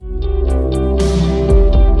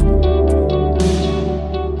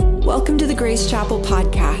Grace Chapel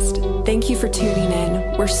podcast. Thank you for tuning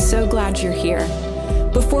in. We're so glad you're here.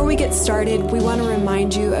 Before we get started, we want to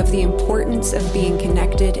remind you of the importance of being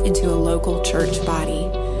connected into a local church body.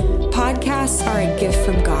 Podcasts are a gift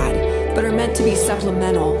from God, but are meant to be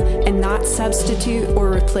supplemental and not substitute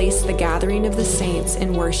or replace the gathering of the saints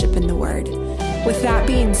in worship in the Word. With that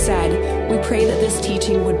being said, we pray that this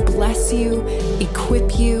teaching would bless you,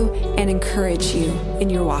 equip you, and encourage you in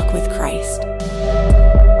your walk with Christ.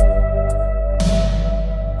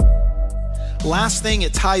 Last thing,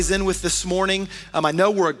 it ties in with this morning. I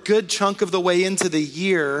know we're a good chunk of the way into the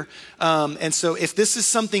year. And so if this is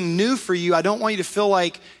something new for you, I don't want you to feel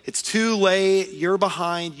like it's too late, you're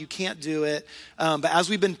behind, you can't do it. But as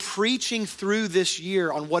we've been preaching through this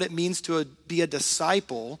year on what it means to be a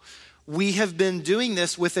disciple, we have been doing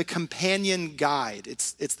this with a companion guide.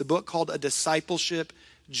 It's the book called A Discipleship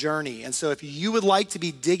Journey. And so if you would like to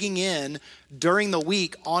be digging in during the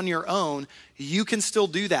week on your own, you can still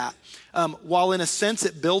do that. While in a sense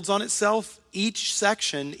it builds on itself, each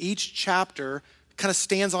section, each chapter kind of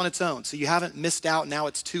stands on its own. So you haven't missed out, now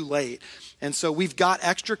it's too late. And so we've got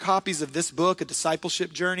extra copies of this book, A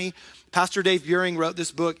Discipleship Journey. Pastor Dave Buehring wrote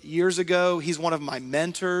this book years ago. He's one of my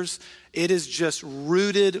mentors. It is just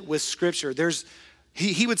rooted with scripture.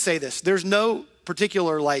 He would say this, there's no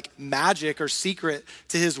particular like magic or secret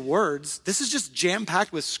to his words. This is just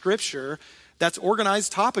jam-packed with scripture that's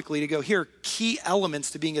organized topically to go, here, key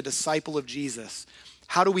elements to being a disciple of Jesus.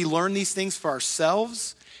 How do we learn these things for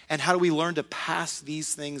ourselves? And how do we learn to pass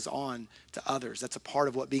these things on to others? That's a part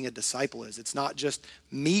of what being a disciple is. It's not just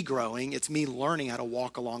me growing, it's me learning how to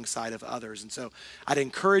walk alongside of others. And so I'd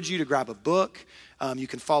encourage you to grab a book. You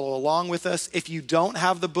can follow along with us. If you don't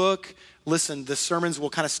have the book, listen, the sermons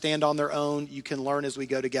will kind of stand on their own. You can learn as we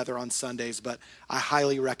go together on Sundays, but I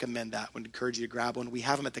highly recommend that. I would encourage you to grab one. We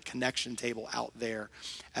have them at the connection table out there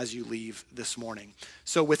as you leave this morning.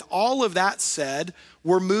 So with all of that said,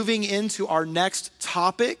 we're moving into our next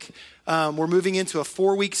topic. We're moving into a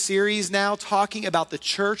 4-week series now talking about the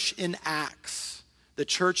church in Acts. The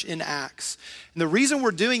church in Acts. And the reason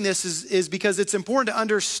we're doing this is because it's important to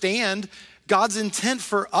understand God's intent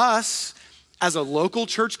for us as a local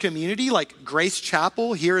church community, like Grace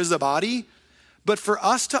Chapel, here is a body, but for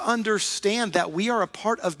us to understand that we are a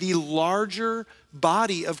part of the larger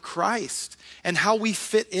body of Christ and how we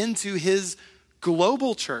fit into his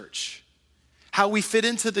global church, how we fit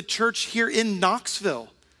into the church here in Knoxville.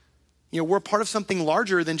 You know, we're part of something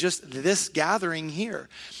larger than just this gathering here.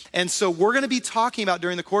 And so we're gonna be talking about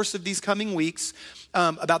during the course of these coming weeks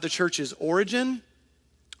about the church's origin,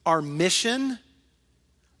 our mission,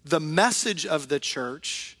 the message of the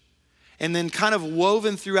church, and then kind of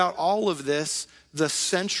woven throughout all of this, the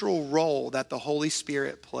central role that the Holy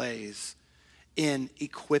Spirit plays in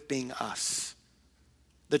equipping us.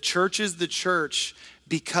 The church is the church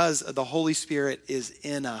because the Holy Spirit is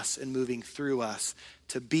in us and moving through us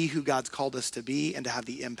to be who God's called us to be and to have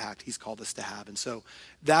the impact he's called us to have. And so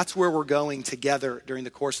that's where we're going together during the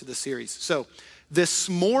course of the series. So this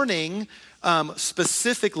morning,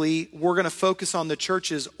 specifically, we're gonna focus on the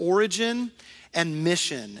church's origin and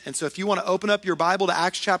mission. And so if you wanna open up your Bible to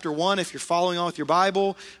Acts chapter 1, if you're following on with your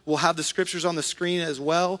Bible, we'll have the scriptures on the screen as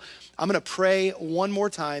well. I'm gonna pray one more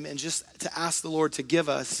time and just to ask the Lord to give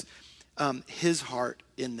us his heart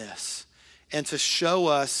in this and to show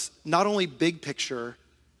us not only big picture,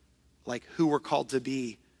 like who we're called to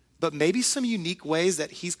be, but maybe some unique ways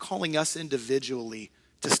that he's calling us individually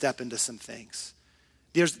to step into some things.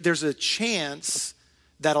 There's a chance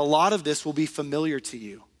that a lot of this will be familiar to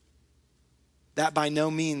you. That by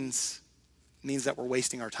no means means that we're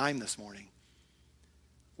wasting our time this morning.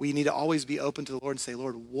 We need to always be open to the Lord and say,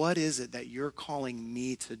 Lord, what is it that you're calling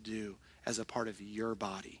me to do as a part of your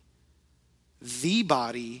body? The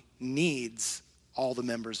body needs all the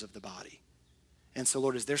members of the body. And so,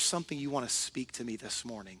 Lord, is there something you want to speak to me this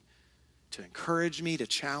morning to encourage me, to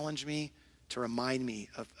challenge me, to remind me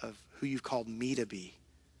of who you've called me to be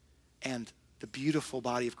and the beautiful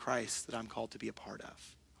body of Christ that I'm called to be a part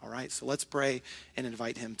of? All right, so let's pray and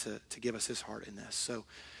invite him to give us his heart in this. So,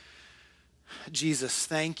 Jesus,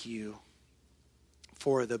 thank you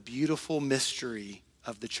for the beautiful mystery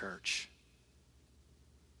of the church.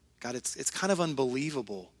 God, it's kind of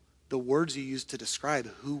unbelievable, the words you use to describe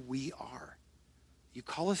who we are. You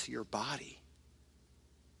call us your body.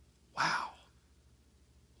 Wow,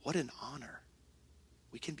 what an honor.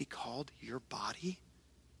 We can be called your body.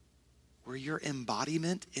 We're your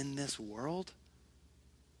embodiment in this world.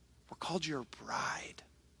 We're called your bride.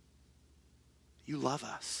 You love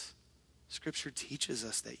us. Scripture teaches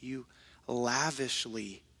us that you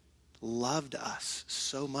lavishly loved us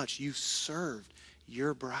so much. You served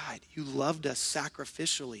your bride. You loved us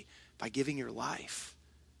sacrificially by giving your life.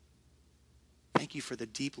 Thank you for the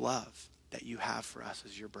deep love that you have for us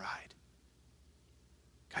as your bride.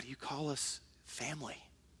 God, you call us family.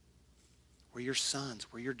 We're your sons.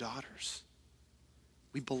 We're your daughters.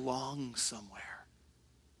 We belong somewhere.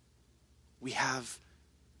 We have,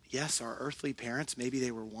 yes, our earthly parents. Maybe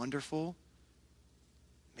they were wonderful.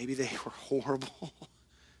 Maybe they were horrible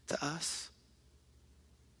to us.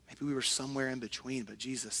 Maybe we were somewhere in between. But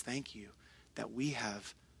Jesus, thank you that we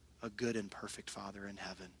have a good and perfect Father in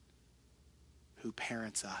heaven who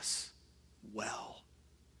parents us well,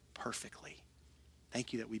 perfectly.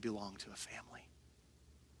 Thank you that we belong to a family.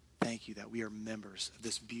 Thank you that we are members of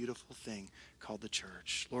this beautiful thing called the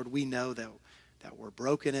church. Lord, we know that we're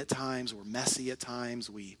broken at times, we're messy at times,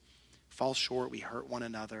 we fall short, we hurt one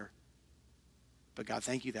another. But God,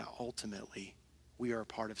 thank you that ultimately we are a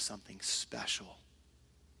part of something special.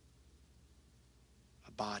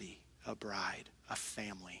 A body, a bride, a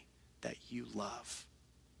family that you love.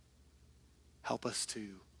 Help us to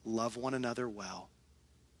love one another well.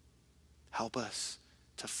 Help us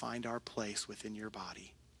to find our place within your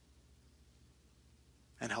body.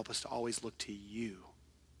 And help us to always look to you,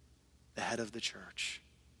 the head of the church,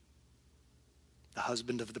 the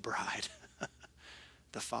husband of the bride,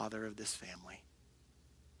 the father of this family.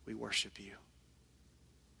 We worship you.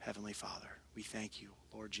 Heavenly Father, we thank you,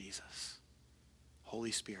 Lord Jesus.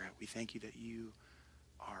 Holy Spirit, we thank you that you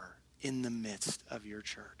are in the midst of your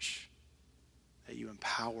church, that you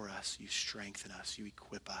empower us, you strengthen us, you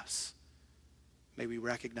equip us. May we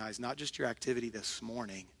recognize not just your activity this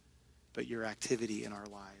morning, but your activity in our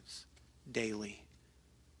lives daily,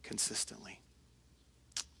 consistently.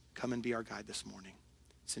 Come and be our guide this morning.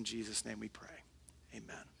 It's in Jesus' name we pray.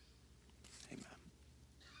 Amen. Amen.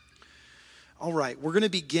 All right, we're going to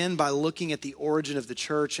begin by looking at the origin of the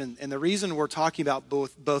church. And the reason we're talking about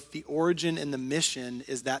both the origin and the mission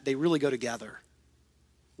is that they really go together.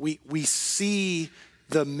 We see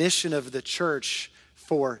the mission of the church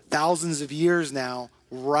for thousands of years now,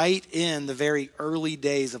 right in the very early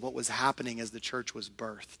days of what was happening as the church was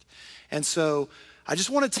birthed. And so I just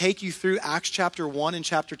want to take you through Acts chapter 1 and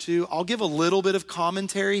chapter 2. I'll give a little bit of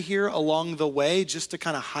commentary here along the way just to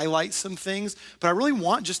kind of highlight some things. But I really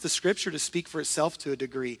want just the scripture to speak for itself to a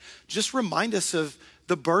degree. Just remind us of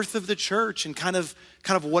the birth of the church and kind of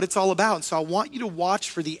what it's all about. And so I want you to watch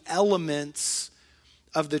for the elements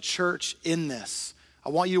of the church in this. I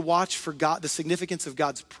want you to watch for God, the significance of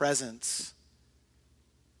God's presence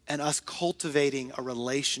and us cultivating a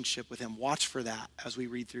relationship with him. Watch for that as we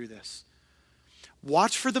read through this.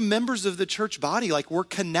 Watch for the members of the church body, like we're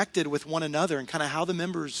connected with one another and kind of how the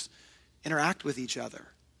members interact with each other.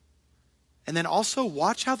 And then also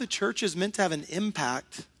watch how the church is meant to have an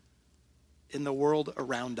impact in the world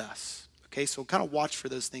around us. Okay, so kind of watch for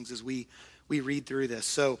those things as we read through this.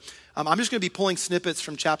 So I'm just going to be pulling snippets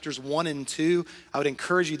from chapters 1 and 2. I would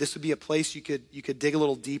encourage you, this would be a place you could dig a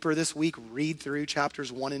little deeper this week, read through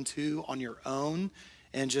chapters 1 and 2 on your own,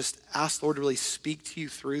 and just ask the Lord to really speak to you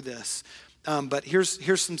through this. But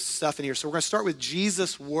here's some stuff in here. So we're going to start with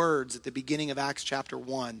Jesus' words at the beginning of Acts chapter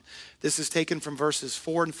 1. This is taken from verses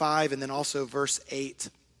 4 and 5, and then also verse 8.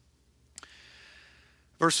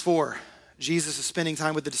 Verse 4. Jesus is spending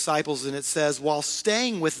time with the disciples, and it says, while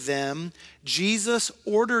staying with them, Jesus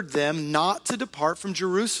ordered them not to depart from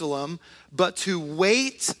Jerusalem, but to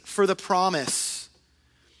wait for the promise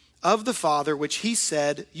of the Father, which he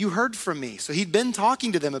said, you heard from me. So he'd been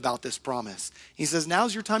talking to them about this promise. He says,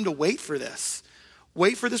 now's your time to wait for this.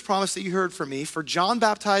 Wait for this promise that you heard from me. For John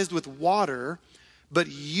baptized with water, but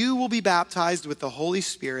you will be baptized with the Holy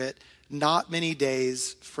Spirit not many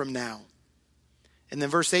days from now. And then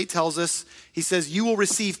verse 8 tells us, he says, you will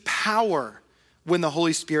receive power when the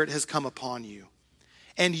Holy Spirit has come upon you.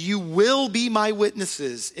 And you will be my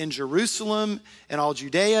witnesses in Jerusalem and all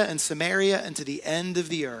Judea and Samaria and to the end of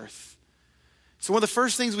the earth. So one of the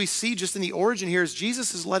first things we see just in the origin here is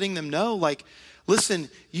Jesus is letting them know, like, listen,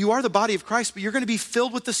 you are the body of Christ, but you're going to be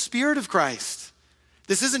filled with the Spirit of Christ.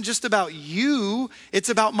 This isn't just about you, it's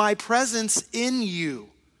about my presence in you.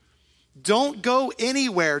 Don't go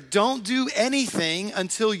anywhere. Don't do anything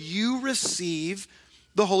until you receive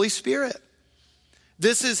the Holy Spirit.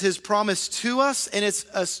 This is his promise to us, and it's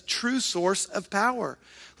a true source of power.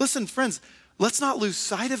 Listen, friends, let's not lose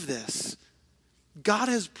sight of this. God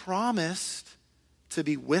has promised to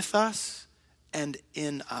be with us and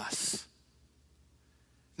in us.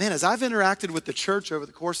 Man, as I've interacted with the church over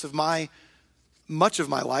the course of much of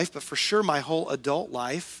my life, but for sure my whole adult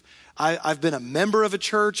life, I've been a member of a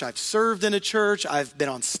church, I've served in a church, I've been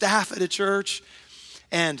on staff at a church,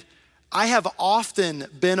 and I have often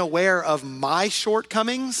been aware of my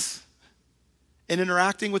shortcomings in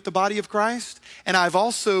interacting with the body of Christ, and I've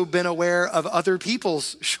also been aware of other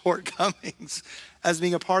people's shortcomings as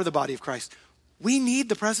being a part of the body of Christ. We need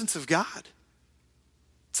the presence of God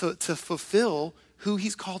to fulfill who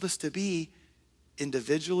he's called us to be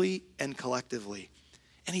individually and collectively.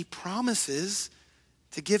 And he promises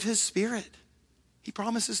to give his Spirit. He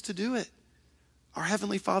promises to do it. Our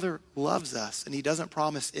Heavenly Father loves us, and he doesn't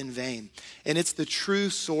promise in vain. And it's the true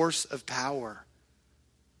source of power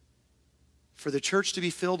for the church to be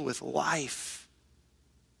filled with life,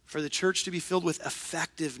 for the church to be filled with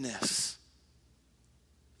effectiveness.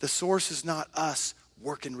 The source is not us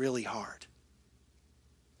working really hard.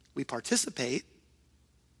 We participate,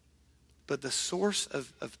 but the source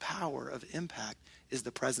of power, of impact, is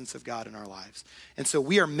the presence of God in our lives. And so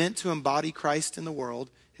we are meant to embody Christ in the world,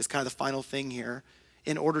 is kind of the final thing here,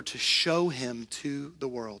 in order to show him to the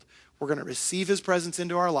world. We're going to receive his presence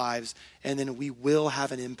into our lives, and then we will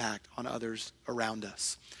have an impact on others around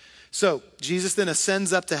us. So Jesus then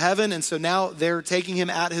ascends up to heaven, and so now they're taking him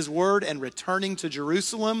at his word and returning to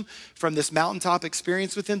Jerusalem from this mountaintop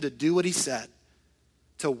experience with him to do what he said,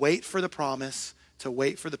 to wait for the promise, to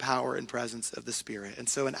wait for the power and presence of the Spirit. And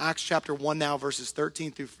so in Acts chapter 1 now, verses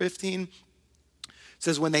 13 through 15, it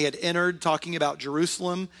says, when they had entered, talking about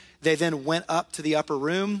Jerusalem, they then went up to the upper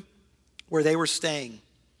room where they were staying.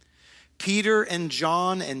 Peter and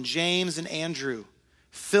John and James and Andrew,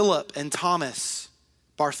 Philip and Thomas,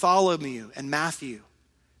 Bartholomew and Matthew,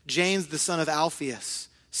 James the son of Alphaeus,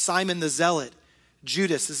 Simon the Zealot,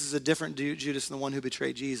 Judas, this is a different Judas than the one who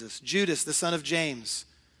betrayed Jesus, Judas the son of James.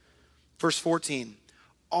 Verse 14,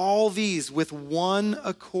 all these with one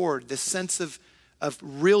accord, this sense of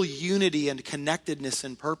real unity and connectedness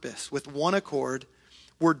and purpose, with one accord,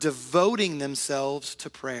 were devoting themselves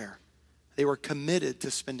to prayer. They were committed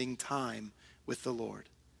to spending time with the Lord.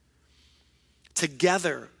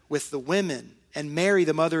 Together with the women and Mary,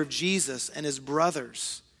 the mother of Jesus, and his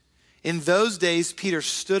brothers. In those days, Peter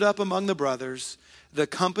stood up among the brothers. The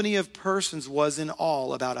company of persons was in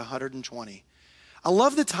all about 120. I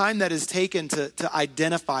love the time that is taken to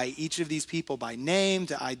identify each of these people by name,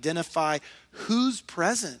 to identify who's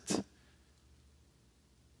present.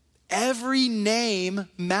 Every name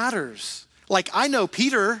matters. Like, I know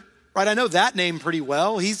Peter, right? I know that name pretty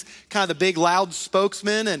well. He's kind of the big, loud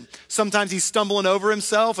spokesman, and sometimes he's stumbling over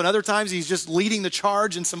himself, and other times he's just leading the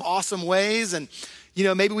charge in some awesome ways. And, you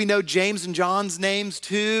know, maybe we know James and John's names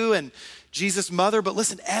too, and Jesus' mother. But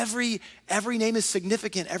listen, every name is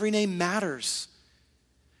significant. Every name matters.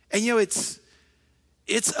 And, you know,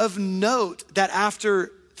 it's of note that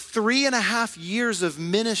after 3.5 years of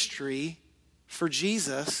ministry for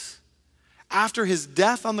Jesus, after his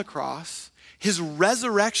death on the cross, his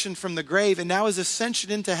resurrection from the grave, and now his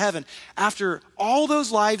ascension into heaven, after all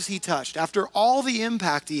those lives he touched, after all the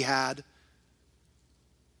impact he had,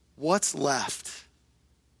 what's left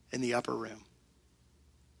in the upper room?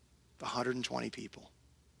 The 120 people.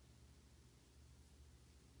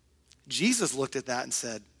 Jesus looked at that and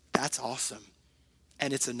said, that's awesome,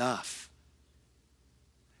 and it's enough.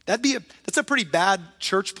 That's a pretty bad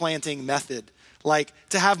church planting method. Like,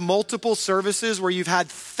 to have multiple services where you've had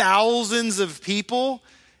thousands of people,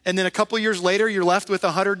 and then a couple years later, you're left with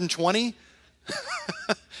 120.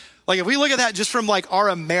 Like, if we look at that just from like our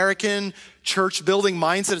American church building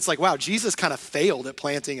mindset, it's like, wow, Jesus kind of failed at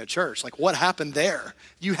planting a church. Like, what happened there?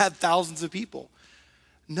 You had thousands of people.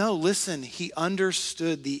 No, listen, he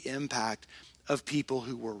understood the impact of people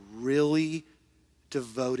who were really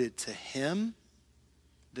devoted to him,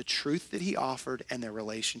 the truth that he offered, and their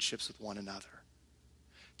relationships with one another.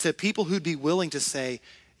 To people who'd be willing to say,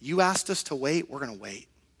 you asked us to wait, we're going to wait.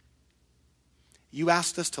 You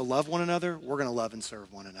asked us to love one another, we're going to love and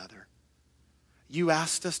serve one another. You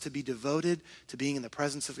asked us to be devoted to being in the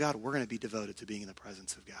presence of God, we're going to be devoted to being in the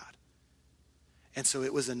presence of God. And so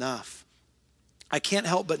it was enough. I can't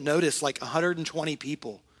help but notice like 120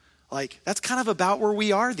 people. Like, that's kind of about where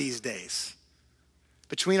we are these days.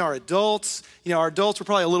 Between our adults, you know, our adults were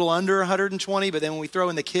probably a little under 120, but then when we throw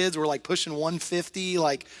in the kids, we're like pushing 150.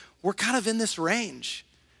 Like, we're kind of in this range,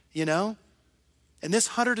 you know? And this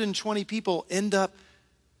 120 people end up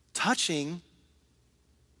touching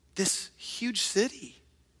this huge city.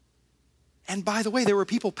 And by the way, there were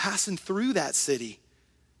people passing through that city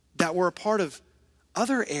that were a part of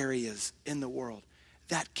other areas in the world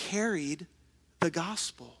that carried the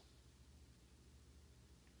gospel.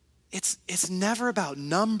 It's never about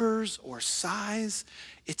numbers or size.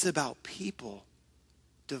 It's about people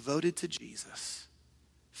devoted to Jesus,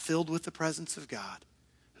 filled with the presence of God,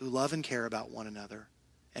 who love and care about one another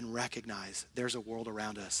and recognize there's a world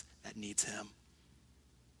around us that needs him.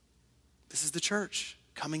 This is the church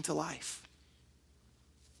coming to life.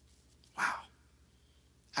 Wow.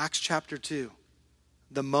 Acts chapter 2,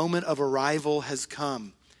 the moment of arrival has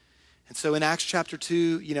come. And so in Acts chapter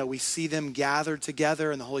 2, we see them gathered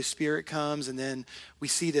together and the Holy Spirit comes, and then we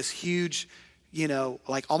see this huge,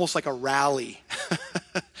 almost like a rally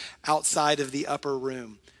outside of the upper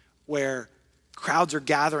room where crowds are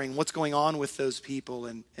gathering. What's going on with those people?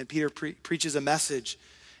 And Peter preaches a message.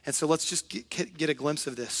 And so let's just get a glimpse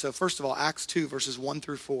of this. So first of all, Acts 2, verses 1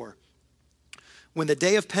 through 4. When the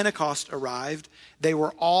day of Pentecost arrived, they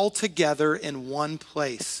were all together in one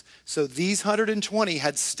place. So these 120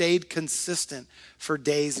 had stayed consistent for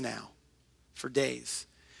days now, for days.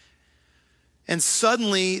 And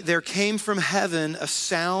suddenly there came from heaven a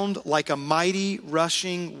sound like a mighty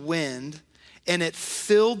rushing wind, and it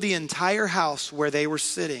filled the entire house where they were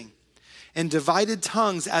sitting. And divided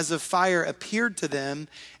tongues as of fire appeared to them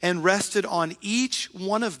and rested on each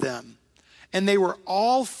one of them. And they were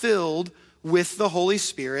all filled with the Holy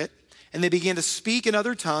Spirit, and they began to speak in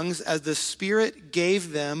other tongues as the Spirit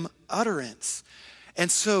gave them utterance. And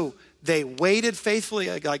so they waited faithfully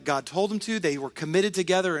like God told them to. They were committed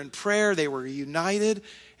together in prayer. They were united,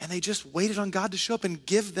 and they just waited on God to show up and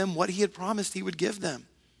give them what he had promised he would give them.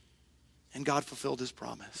 And God fulfilled his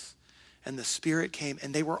promise. And the Spirit came,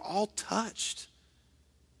 and they were all touched.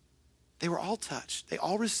 They were all touched. They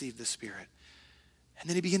all received the Spirit. And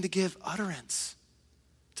then he began to give utterance,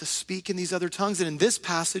 to speak in these other tongues. And in this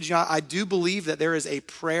passage, I do believe that there is a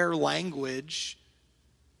prayer language,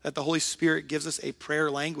 that the Holy Spirit gives us a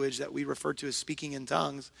prayer language that we refer to as speaking in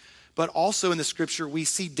tongues. But also in the scripture, we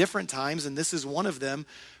see different times, and this is one of them,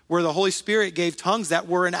 where the Holy Spirit gave tongues that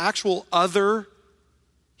were in actual other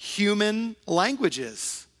human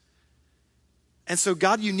languages. And so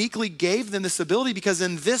God uniquely gave them this ability because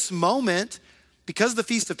in this moment, because the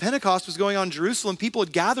Feast of Pentecost was going on in Jerusalem, people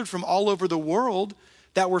had gathered from all over the world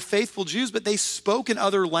that were faithful Jews, but they spoke in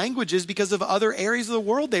other languages because of other areas of the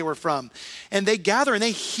world they were from. And they gather and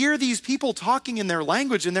they hear these people talking in their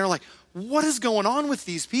language, and they're like, what is going on with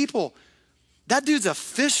these people? That dude's a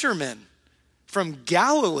fisherman from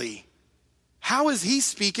Galilee. How is he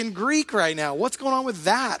speaking Greek right now? What's going on with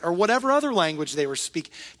that? Or whatever other language they were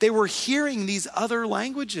speaking. They were hearing these other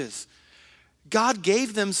languages. God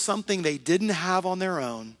gave them something they didn't have on their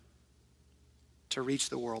own to reach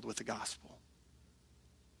the world with the gospel.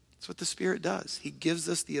 That's what the Spirit does. He gives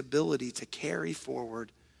us the ability to carry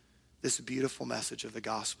forward this beautiful message of the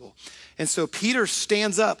gospel. And so Peter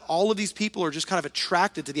stands up. All of these people are just kind of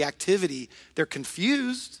attracted to the activity. They're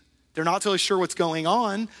confused. They're not totally sure what's going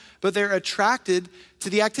on, but they're attracted to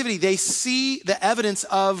the activity. They see the evidence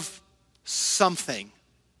of something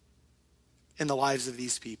in the lives of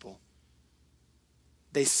these people.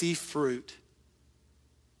 They see fruit.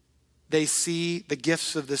 They see the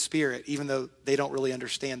gifts of the Spirit, even though they don't really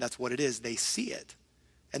understand that's what it is. They see it,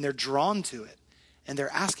 and they're drawn to it, and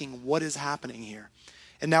they're asking, what is happening here?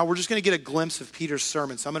 And now we're just going to get a glimpse of Peter's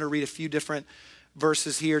sermon. So I'm going to read a few different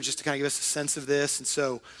verses here just to kind of give us a sense of this. And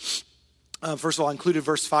so, first of all, I included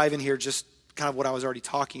verse 5 in here, just kind of what I was already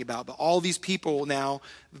talking about. But all these people now,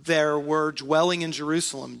 there were dwelling in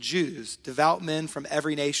Jerusalem, Jews, devout men from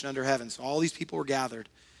every nation under heaven. So all these people were gathered.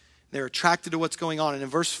 They're attracted to what's going on. And in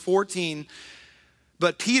verse 14,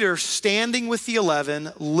 but Peter, standing with the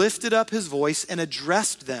 11, lifted up his voice and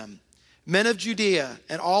addressed them. Men of Judea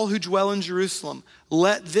and all who dwell in Jerusalem,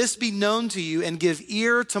 let this be known to you and give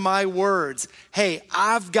ear to my words. Hey,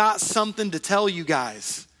 I've got something to tell you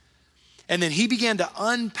guys. And then he began to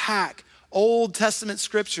unpack Old Testament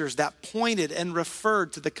scriptures that pointed and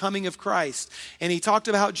referred to the coming of Christ. And he talked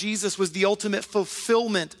about how Jesus was the ultimate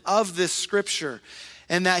fulfillment of this scripture,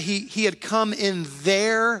 and that he had come in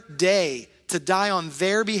their day to die on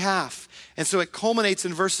their behalf. And so it culminates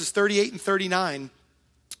in verses 38 and 39.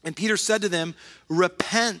 And Peter said to them,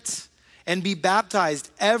 repent and be baptized,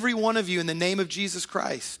 every one of you, in the name of Jesus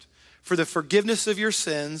Christ, for the forgiveness of your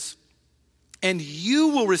sins, and you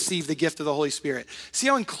will receive the gift of the Holy Spirit. See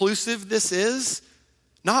how inclusive this is?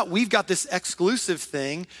 Not we've got this exclusive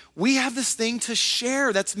thing. We have this thing to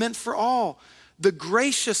share that's meant for all. The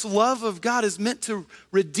gracious love of God is meant to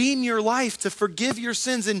redeem your life, to forgive your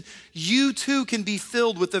sins, and you too can be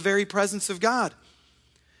filled with the very presence of God.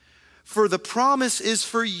 For the promise is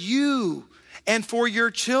for you and for your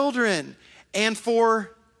children and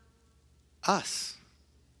for us,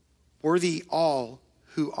 worthy all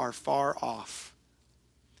who are far off,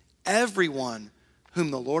 everyone whom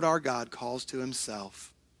the Lord our God calls to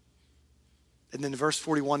himself. And then verse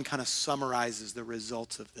 41 kind of summarizes the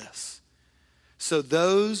results of this. So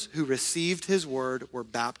those who received his word were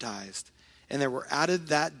baptized, and there were added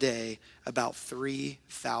that day about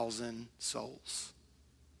 3,000 souls.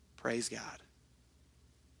 Praise God.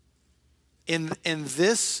 In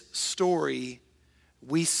this story,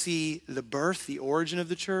 we see the birth, the origin of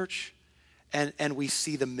the church, and we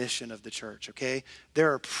see the mission of the church, okay?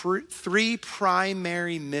 There are three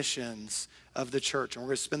primary missions of the church, and we're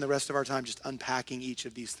going to spend the rest of our time just unpacking each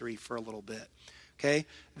of these three for a little bit, okay?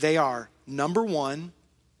 They are, number one,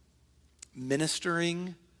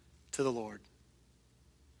 ministering to the Lord.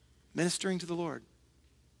 Ministering to the Lord.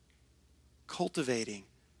 Cultivating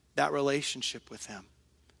that relationship with him.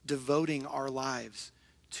 Devoting our lives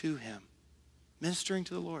to him. Ministering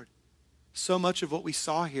to the Lord. So much of what we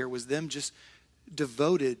saw here was them just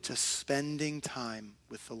devoted to spending time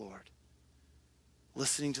with the Lord.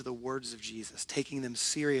 Listening to the words of Jesus, taking them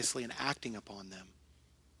seriously and acting upon them.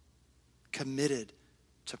 Committed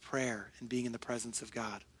to prayer and being in the presence of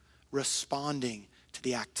God. Responding to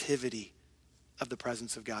the activity of the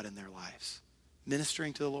presence of God in their lives.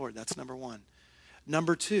 Ministering to the Lord, that's number one.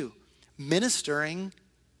 Number two, ministering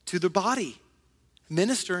to the body.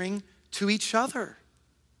 Ministering to each other.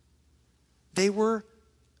 They were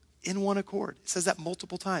in one accord. It says that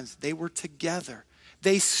multiple times. They were together.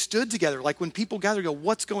 They stood together. Like when people gather, go,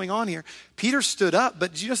 what's going on here? Peter stood up,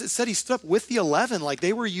 but you know, it said he stood up with the 11. Like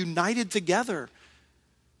they were united together.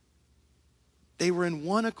 They were in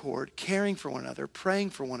one accord, caring for one another, praying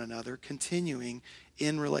for one another, continuing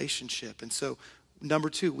in relationship. And so, number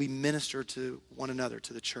two, we minister to one another,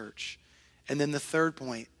 to the church. And then the third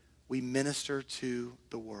point, we minister to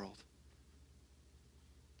the world.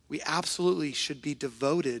 We absolutely should be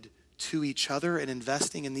devoted to each other and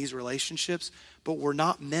investing in these relationships, but we're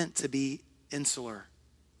not meant to be insular.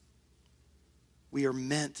 We are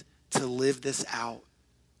meant to live this out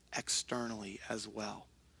externally as well.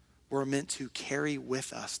 We're meant to carry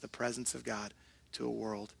with us the presence of God to a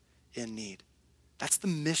world in need. That's the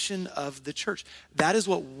mission of the church. That is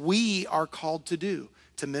what we are called to do,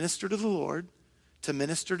 to minister to the Lord, to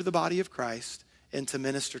minister to the body of Christ, and to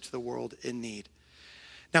minister to the world in need.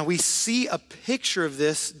 Now we see a picture of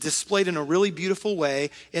this displayed in a really beautiful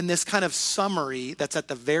way in this kind of summary that's at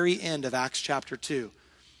the very end of Acts chapter 2.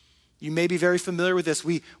 You may be very familiar with this.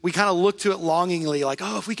 We kind of look to it longingly, like,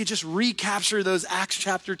 oh, if we could just recapture those Acts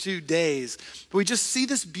chapter 2 days. But we just see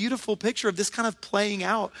this beautiful picture of this kind of playing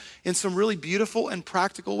out in some really beautiful and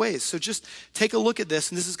practical ways. So just take a look at this,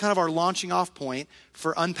 and this is kind of our launching off point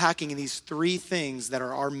for unpacking these three things that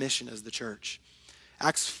are our mission as the church.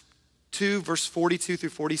 Acts 2, verse 42 through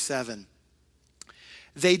 47.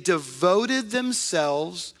 They devoted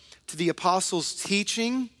themselves to the apostles'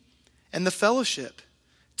 teaching and the fellowship,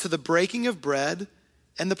 to the breaking of bread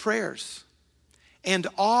and the prayers. And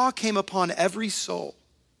awe came upon every soul.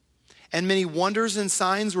 And many wonders and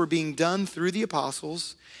signs were being done through the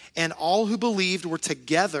apostles, and all who believed were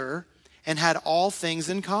together and had all things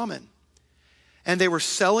in common. And they were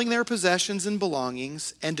selling their possessions and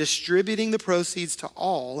belongings and distributing the proceeds to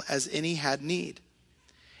all as any had need.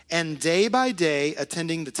 And day by day,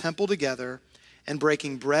 attending the temple together and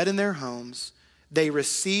breaking bread in their homes, they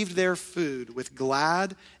received their food with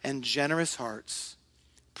glad and generous hearts,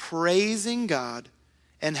 praising God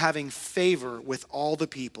and having favor with all the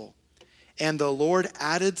people. And the Lord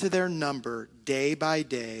added to their number day by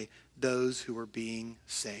day those who were being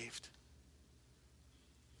saved.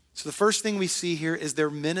 So the first thing we see here is their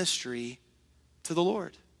ministry to the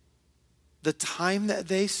Lord. The time that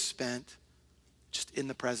they spent just in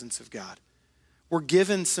the presence of God. We're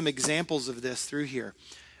given some examples of this through here.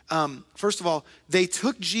 First of all, they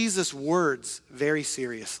took Jesus' words very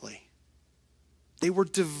seriously. They were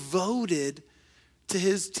devoted to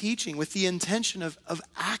his teaching with the intention of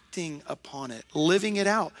acting upon it, living it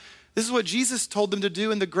out. This is what Jesus told them to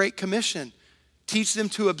do in the Great Commission. Teach them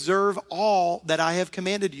to observe all that I have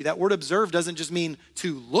commanded you. That word observe doesn't just mean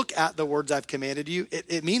to look at the words I've commanded you.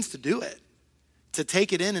 It means to do it, to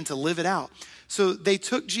take it in and to live it out. So they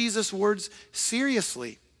took Jesus' words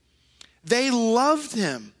seriously. They loved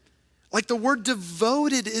him. Like the word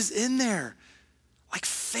devoted is in there. Like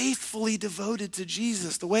faithfully devoted to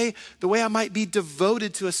Jesus. The way I might be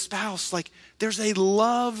devoted to a spouse. Like there's a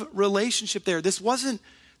love relationship there. This wasn't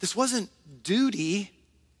duty.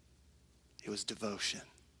 It was devotion.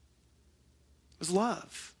 It was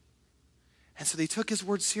love. And so they took his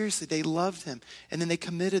word seriously. They loved him. And then they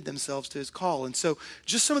committed themselves to his call. And so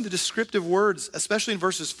just some of the descriptive words, especially in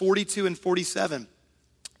verses 42 and 47,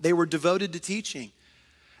 they were devoted to teaching.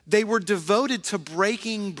 They were devoted to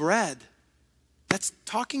breaking bread. That's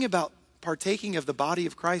talking about partaking of the body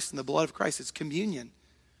of Christ and the blood of Christ. It's communion.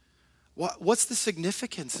 What's the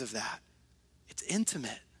significance of that? It's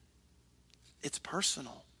intimate. It's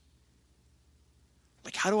personal.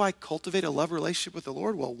 Like, how do I cultivate a love relationship with the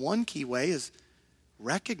Lord? Well, one key way is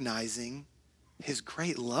recognizing his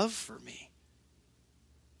great love for me.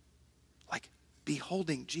 Like,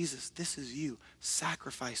 beholding, Jesus, this is you,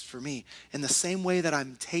 sacrificed for me. In the same way that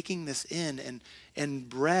I'm taking this in, and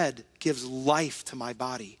bread gives life to my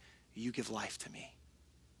body, you give life to me.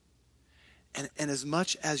 And as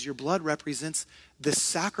much as your blood represents this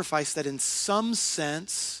sacrifice that in some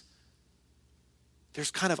sense,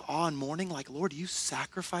 there's kind of awe and mourning, like, Lord, you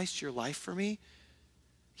sacrificed your life for me.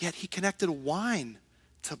 Yet he connected wine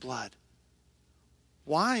to blood.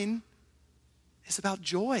 Wine is about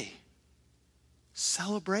joy,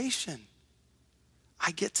 celebration.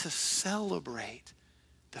 I get to celebrate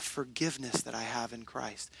the forgiveness that I have in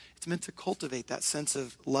Christ. It's meant to cultivate that sense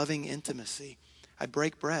of loving intimacy. I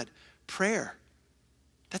break bread. Prayer,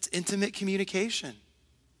 that's intimate communication.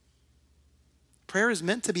 Prayer is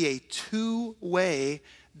meant to be a two-way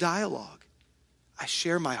dialogue. I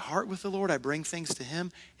share my heart with the Lord, I bring things to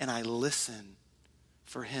him, and I listen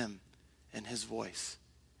for him and his voice.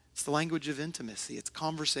 It's the language of intimacy. It's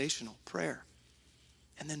conversational, prayer.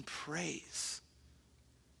 And then praise.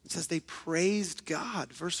 It says they praised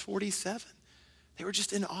God, verse 47. They were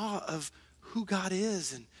just in awe of who God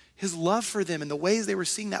is and his love for them and the ways they were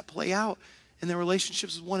seeing that play out in their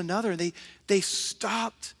relationships with one another. And they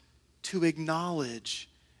stopped to acknowledge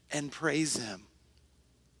and praise him.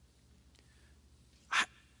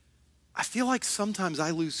 I feel like sometimes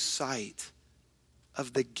I lose sight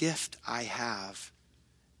of the gift I have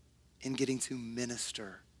in getting to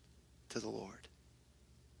minister to the Lord.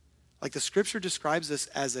 Like the scripture describes us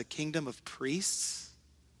as a kingdom of priests.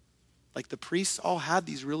 Like the priests all had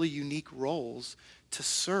these really unique roles to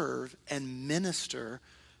serve and minister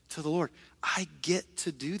to the Lord. I get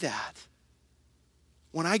to do that.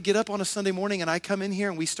 When I get up on a Sunday morning and I come in here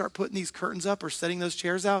and we start putting these curtains up or setting those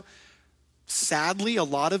chairs out, sadly, a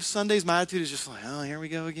lot of Sundays, my attitude is just like, oh, here we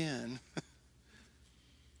go again.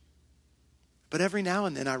 But every now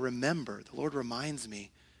and then I remember, the Lord reminds me,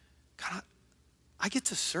 God, I get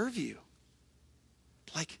to serve you.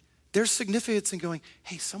 Like, there's significance in going,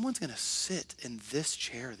 hey, someone's going to sit in this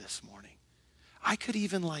chair this morning. I could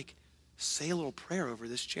even say a little prayer over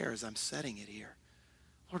this chair as I'm setting it here.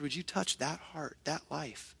 Lord, would you touch that heart, that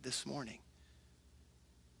life this morning?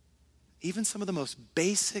 Even some of the most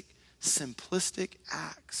basic, simplistic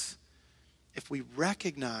acts, if we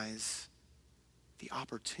recognize the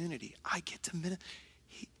opportunity, I get to minister.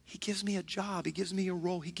 He gives me a job. He gives me a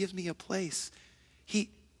role. He gives me a place. He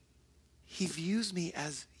views me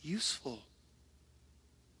as useful.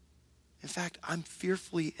 In fact, I'm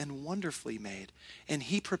fearfully and wonderfully made. And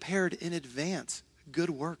he prepared in advance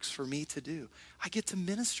good works for me to do. I get to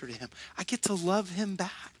minister to him. I get to love him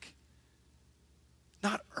back.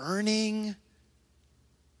 Not earning,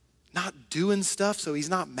 not doing stuff so he's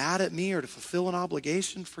not mad at me or to fulfill an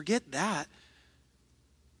obligation. Forget that.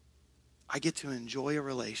 I get to enjoy a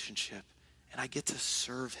relationship and I get to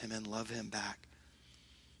serve him and love him back.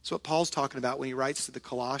 That's what Paul's talking about when he writes to the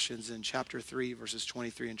Colossians in chapter 3, verses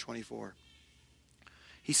 23 and 24.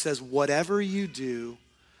 He says, whatever you do,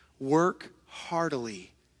 work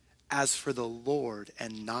heartily as for the Lord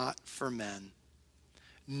and not for men,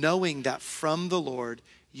 knowing that from the Lord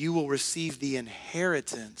you will receive the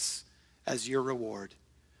inheritance as your reward.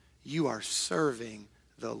 You are serving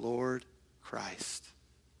the Lord Christ.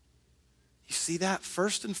 You see that?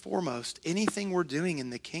 First and foremost, anything we're doing in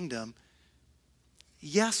the kingdom,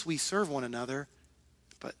 yes, we serve one another,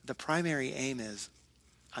 but the primary aim is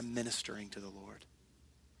I'm ministering to the Lord.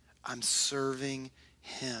 I'm serving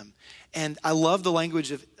him. And I love the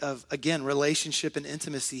language of again, relationship and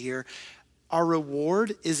intimacy here. Our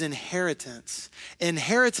reward is inheritance.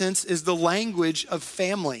 Inheritance is the language of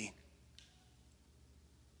family.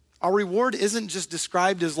 Our reward isn't just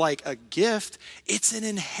described as like a gift, it's an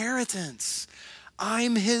inheritance.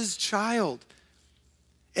 I'm his child.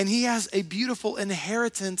 And he has a beautiful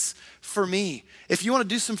inheritance for me. If you want to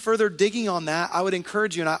do some further digging on that, I would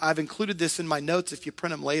encourage you, and I've included this in my notes if you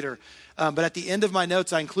print them later. But at the end of my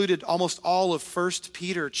notes, I included almost all of 1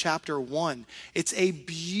 Peter chapter 1. It's a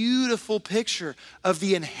beautiful picture of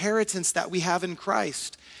the inheritance that we have in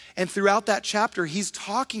Christ. And throughout that chapter, he's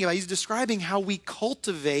describing how we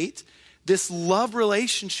cultivate this love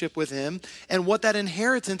relationship with him and what that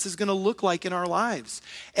inheritance is going to look like in our lives.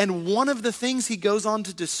 And one of the things he goes on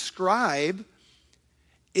to describe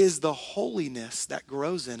is the holiness that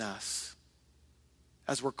grows in us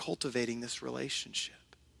as we're cultivating this relationship.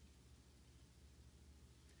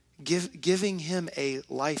 Giving him a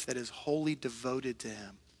life that is wholly devoted to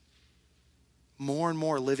him. more and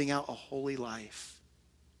more living out a holy life.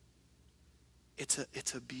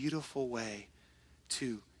 It's a beautiful way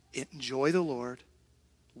to enjoy the Lord,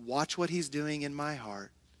 watch what he's doing in my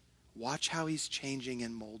heart, watch how he's changing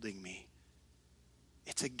and molding me.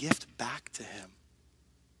 It's a gift back to him,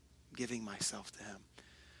 giving myself to him.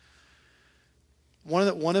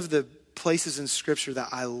 One of the places in Scripture that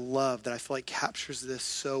I love, that I feel like captures this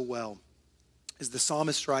so well, is the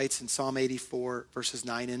psalmist writes in Psalm 84, verses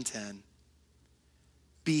 9 and 10,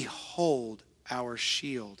 "Behold our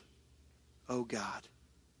shield, O God."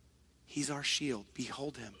 He's our shield.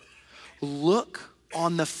 Behold him. "Look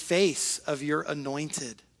on the face of your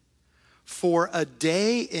anointed. For a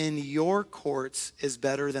day in your courts is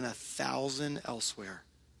better than 1,000 elsewhere.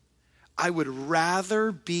 I would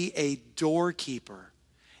rather be a doorkeeper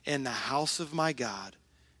in the house of my God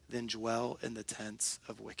than dwell in the tents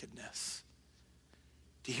of wickedness."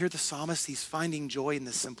 Do you hear the psalmist? He's finding joy in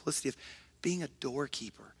the simplicity of being a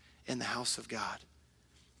doorkeeper in the house of God.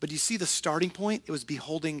 But do you see the starting point? It was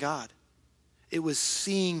beholding God. It was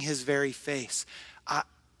seeing his very face.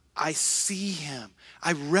 I see him.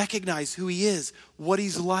 I recognize who he is, what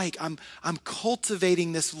he's like. I'm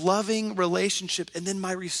cultivating this loving relationship. And then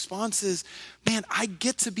my response is, man, I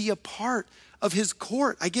get to be a part of his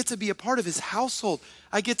court. I get to be a part of his household.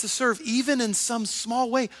 I get to serve even in some small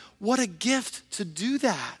way. What a gift to do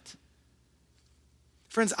that.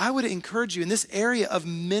 Friends, I would encourage you in this area of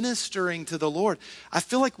ministering to the Lord. I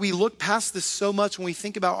feel like we look past this so much when we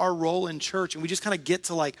think about our role in church, and we just kind of get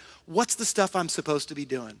to like, what's the stuff I'm supposed to be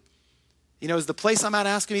doing? You know, is the place I'm at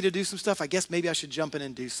asking me to do some stuff? I guess maybe I should jump in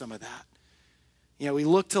and do some of that. You know, we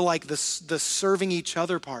look to like the serving each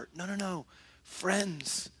other part. No.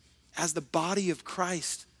 Friends, as the body of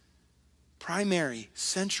Christ, primary,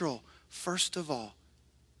 central, first of all,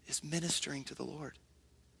 is ministering to the Lord.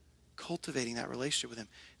 Cultivating that relationship with him.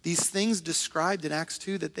 These things described in Acts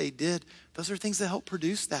 2 that they did, those are things that help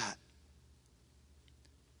produce that.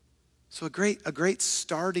 So a great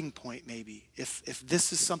starting point maybe, if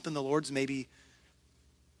this is something the Lord's maybe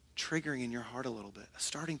triggering in your heart a little bit, a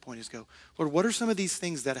starting point is go, Lord, what are some of these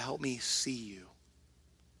things that help me see you?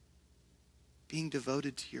 Being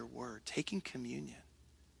devoted to your word, taking communion.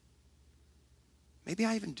 Maybe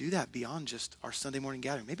I even do that beyond just our Sunday morning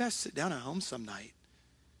gathering. Maybe I sit down at home some night,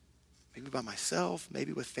 maybe by myself,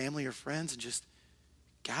 maybe with family or friends, and just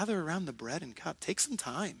gather around the bread and cup. Take some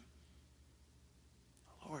time.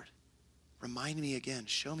 Lord, remind me again,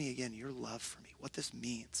 show me again your love for me, what this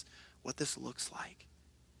means, what this looks like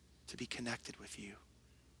to be connected with you.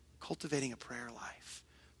 Cultivating a prayer life,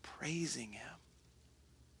 praising him.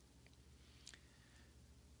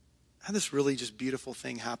 I had this really just beautiful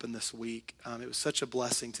thing happen this week. It was such a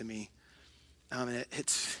blessing to me. And it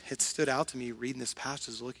stood out to me reading this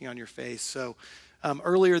passage, looking on your face. So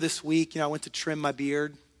earlier this week, I went to trim my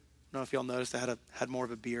beard. I don't know if y'all noticed I had more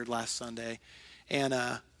of a beard last Sunday. And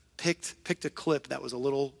picked a clip that was a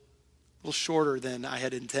little shorter than I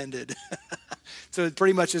had intended. So it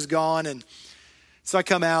pretty much is gone. And so I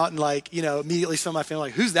come out and immediately some of my family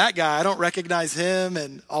who's that guy? I don't recognize him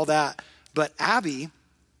and all that. But Abby,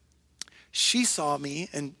 she saw me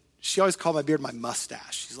and she always called my beard my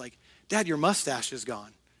mustache. She's like, Dad, your mustache is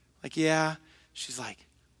gone. Like, yeah. She's like,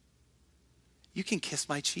 you can kiss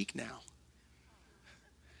my cheek now.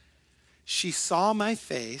 She saw my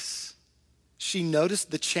face. She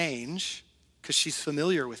noticed the change because she's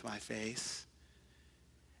familiar with my face.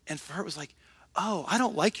 And for her, it was like, oh, I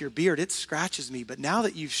don't like your beard. It scratches me. But now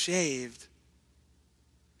that you've shaved,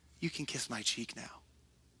 you can kiss my cheek now.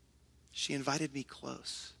 She invited me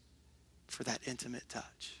close for that intimate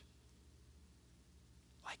touch.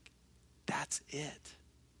 Like, that's it.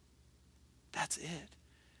 That's it.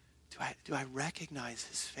 Do I recognize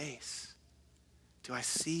his face? Do I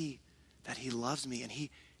see that he loves me? And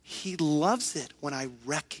he loves it when I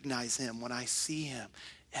recognize him, when I see him.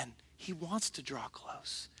 And he wants to draw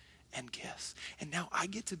close and kiss. And now I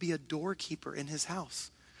get to be a doorkeeper in his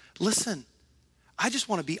house. Listen, I just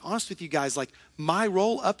want to be honest with you guys. Like, my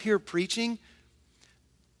role up here preaching,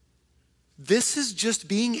 this is just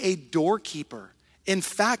being a doorkeeper. In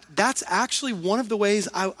fact, that's actually one of the ways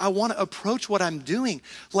I want to approach what I'm doing.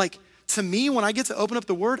 Like, to me, when I get to open up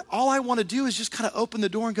the word, all I want to do is just kind of open the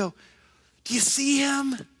door and go, do you see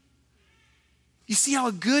him? You see how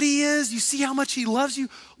good he is? You see how much he loves you?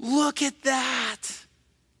 Look at that.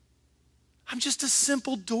 I'm just a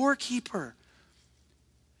simple doorkeeper.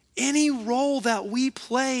 Any role that we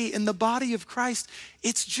play in the body of Christ,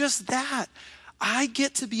 it's just that. I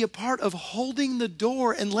get to be a part of holding the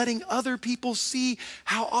door and letting other people see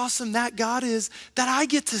how awesome that God is that I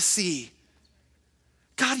get to see.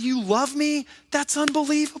 God, you love me? That's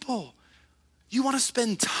unbelievable. You want to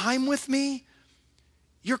spend time with me?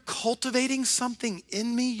 You're cultivating something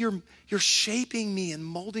in me. You're shaping me and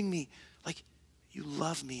molding me. Like, you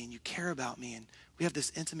love me and you care about me and we have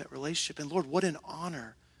this intimate relationship. And Lord, what an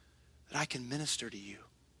honor that I can minister to you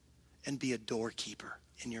and be a doorkeeper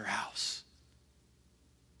in your house.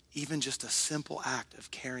 Even just a simple act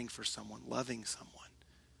of caring for someone, loving someone,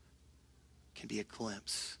 can be a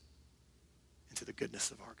glimpse into the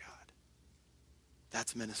goodness of our God.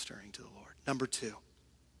 That's ministering to the Lord. Number 2,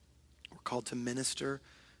 we're called to minister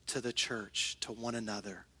to the church, to one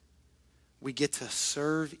another. We get to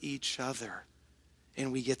serve each other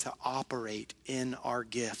and we get to operate in our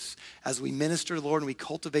gifts. As we minister to the Lord and we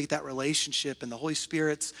cultivate that relationship and the Holy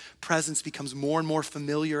Spirit's presence becomes more and more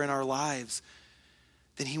familiar in our lives,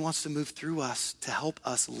 then he wants to move through us to help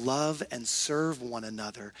us love and serve one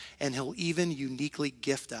another. And he'll even uniquely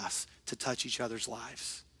gift us to touch each other's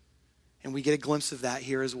lives. And we get a glimpse of that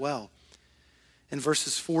here as well. In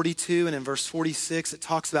verses 42 and in verse 46, it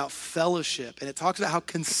talks about fellowship. And it talks about how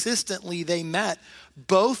consistently they met,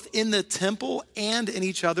 both in the temple and in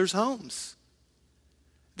each other's homes.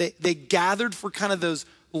 They gathered for kind of those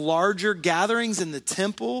larger gatherings in the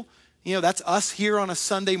temple. You know, that's us here on a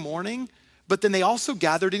Sunday morning. But then they also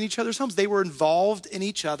gathered in each other's homes. They were involved in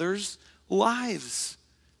each other's lives.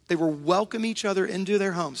 They were welcome each other into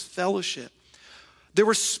their homes, fellowship. There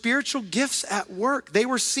were spiritual gifts at work. They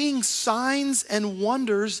were seeing signs and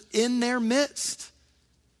wonders in their midst.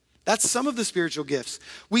 That's some of the spiritual gifts.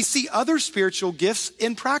 We see other spiritual gifts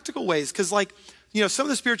in practical ways because, like, you know, some of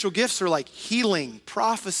the spiritual gifts are like healing,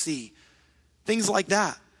 prophecy, things like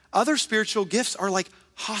that. Other spiritual gifts are like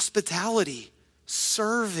hospitality,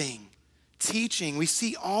 serving, teaching. We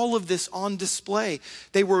see all of this on display.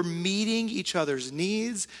 They were meeting each other's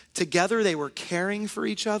needs. Together they were caring for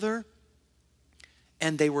each other.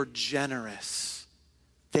 And they were generous.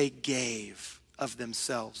 They gave of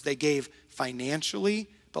themselves. They gave financially,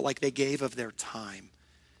 but like they gave of their time.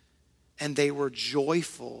 And they were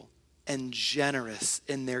joyful and generous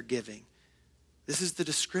in their giving. This is the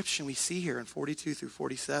description we see here in 42 through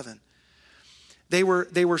 47. They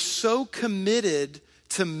were so committed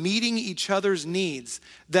to meeting each other's needs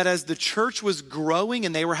that as the church was growing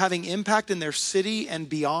and they were having impact in their city and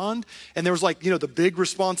beyond, and there was, like, you know, the big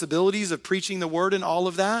responsibilities of preaching the word and all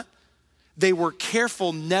of that, they were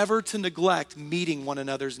careful never to neglect meeting one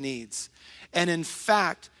another's needs. And in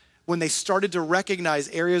fact, when they started to recognize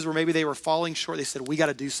areas where maybe they were falling short, they said, we got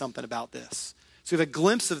to do something about this. So we have a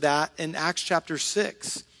glimpse of that in Acts chapter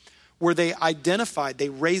 6. Where they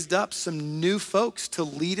raised up some new folks to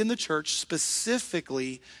lead in the church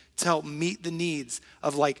specifically to help meet the needs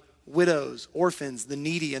of, like, widows, orphans, the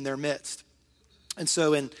needy in their midst. And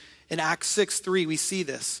so in Acts 6:3, we see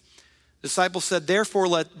this. The disciples said, therefore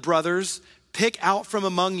let brothers pick out from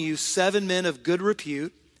among you 7 men of good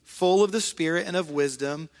repute, full of the Spirit and of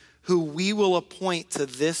wisdom, who we will appoint to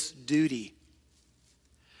this duty.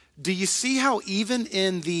 Do you see how even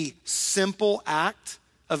in the simple act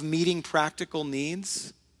of meeting practical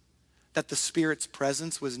needs, that the Spirit's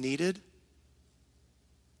presence was needed?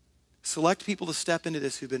 Select people to step into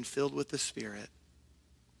this who've been filled with the Spirit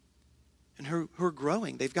and who are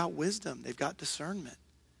growing. They've got wisdom. They've got discernment.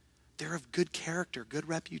 They're of good character, good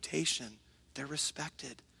reputation. They're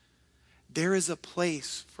respected. There is a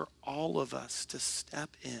place for all of us to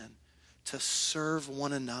step in, to serve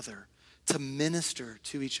one another, to minister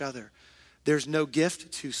to each other. There's no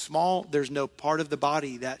gift too small. There's no part of the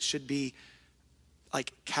body that should be,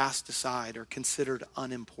 like, cast aside or considered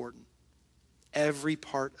unimportant. Every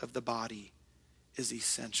part of the body is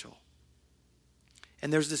essential.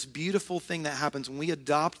 And there's this beautiful thing that happens when we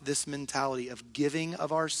adopt this mentality of giving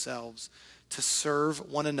of ourselves to serve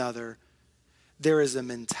one another. There is a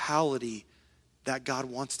mentality that God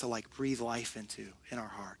wants to, like, breathe life into in our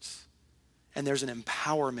hearts. And there's an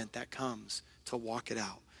empowerment that comes to walk it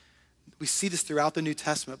out. We see this throughout the New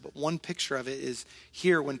Testament, but one picture of it is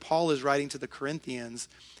here when Paul is writing to the Corinthians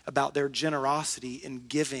about their generosity in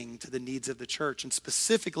giving to the needs of the church. And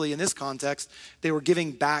specifically in this context, they were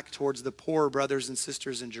giving back towards the poor brothers and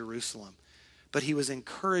sisters in Jerusalem. But he was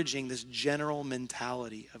encouraging this general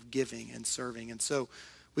mentality of giving and serving. And so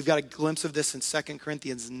we've got a glimpse of this in 2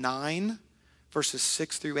 Corinthians 9, verses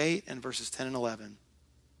 6 through 8, and verses 10 and 11.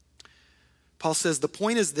 Paul says, the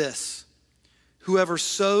point is this: whoever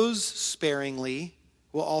sows sparingly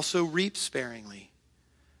will also reap sparingly.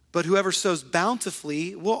 But whoever sows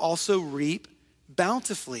bountifully will also reap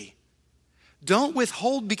bountifully. Don't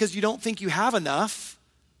withhold because you don't think you have enough.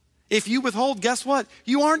 If you withhold, guess what?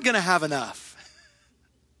 You aren't going to have enough.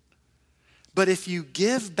 But if you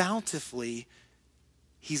give bountifully,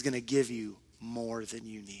 he's going to give you more than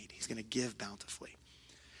you need. He's going to give bountifully.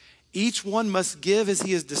 Each one must give as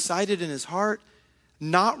he has decided in his heart,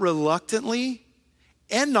 not reluctantly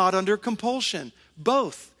and not under compulsion.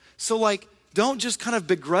 Both. So like, don't just kind of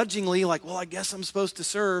begrudgingly like, well, I guess I'm supposed to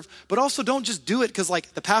serve, but also don't just do it because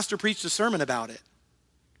like the pastor preached a sermon about it.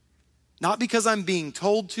 Not because I'm being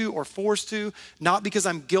told to or forced to, not because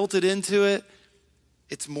I'm guilted into it.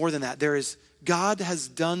 It's more than that. God has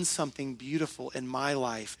done something beautiful in my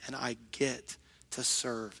life, and I get to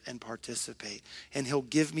serve and participate. And he'll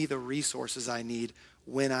give me the resources I need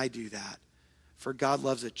when I do that. For God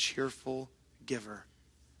loves a cheerful giver.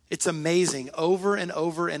 It's amazing. Over and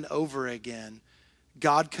over and over again,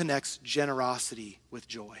 God connects generosity with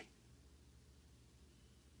joy.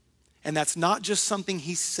 And that's not just something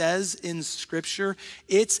he says in Scripture.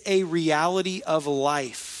 It's a reality of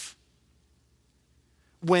life.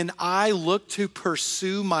 When I look to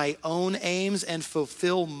pursue my own aims and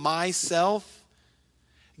fulfill myself,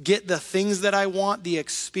 get the things that I want, the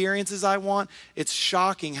experiences I want, it's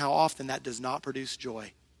shocking how often that does not produce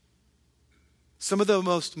joy. Some of the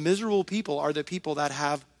most miserable people are the people that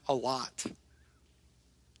have a lot,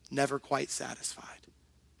 never quite satisfied.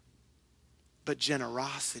 But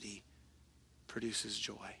generosity produces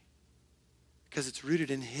joy because it's rooted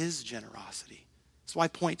in his generosity. That's why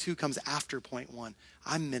point 2 comes after point 1.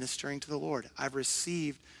 I'm ministering to the Lord. I've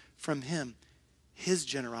received from him his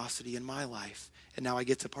generosity in my life, and now I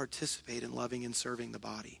get to participate in loving and serving the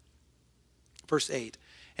body. Verse 8,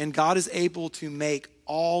 and God is able to make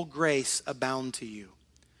all grace abound to you,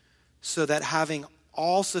 so that having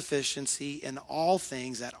all sufficiency in all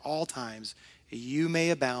things at all times, you may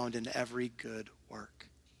abound in every good work.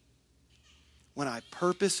 When I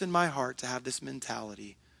purpose in my heart to have this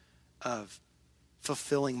mentality of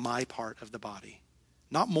fulfilling my part of the body,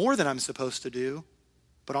 not more than I'm supposed to do,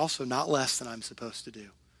 but also not less than I'm supposed to do.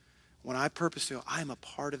 When I purpose to, I'm a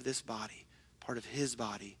part of this body, part of his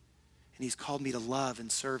body, and he's called me to love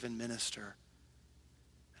and serve and minister.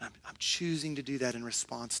 And I'm choosing to do that in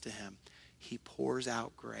response to him. He pours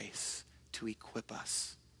out grace to equip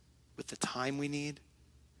us with the time we need,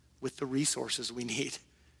 with the resources we need,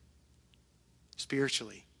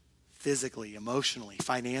 spiritually, physically, emotionally,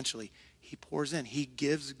 financially. He pours in. He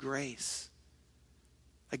gives grace.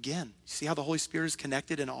 Again, see how the Holy Spirit is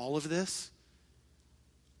connected in all of this?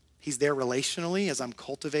 He's there relationally as I'm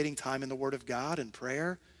cultivating time in the Word of God and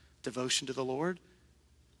prayer, devotion to the Lord.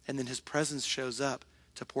 And then his presence shows up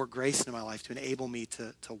to pour grace into my life, to enable me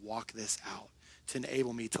to walk this out, to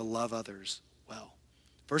enable me to love others well.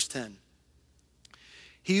 Verse 10,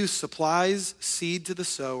 he who supplies seed to the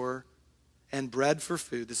sower and bread for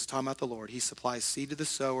food, this is talking about the Lord, he supplies seed to the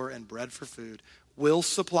sower and bread for food, will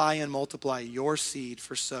supply and multiply your seed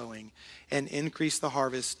for sowing and increase the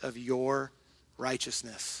harvest of your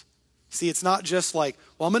righteousness. See, it's not just like,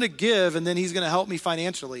 well, I'm going to give and then he's going to help me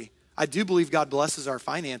financially. I do believe God blesses our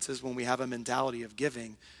finances when we have a mentality of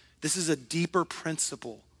giving. This is a deeper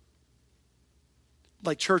principle.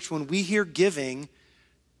 Like church, when we hear giving,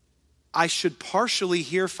 I should partially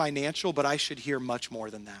hear financial, but I should hear much more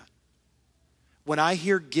than that. When I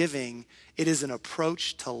hear giving, it is an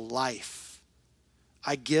approach to life.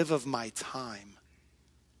 I give of my time.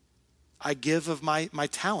 I give of my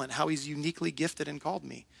talent, how he's uniquely gifted and called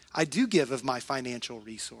me. I do give of my financial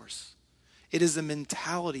resource. It is a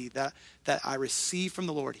mentality that I receive from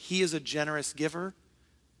the Lord. He is a generous giver,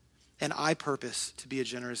 and I purpose to be a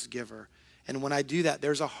generous giver. And when I do that,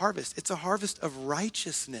 there's a harvest. It's a harvest of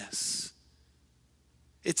righteousness.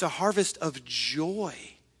 It's a harvest of joy.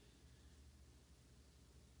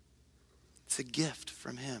 It's a gift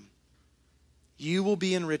from him. You will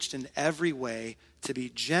be enriched in every way to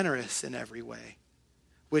be generous in every way,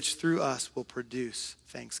 which through us will produce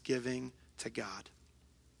thanksgiving to God.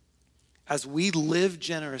 As we live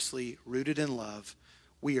generously, rooted in love,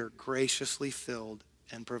 we are graciously filled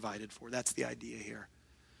and provided for. That's the idea here.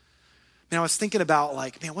 Man, I was thinking about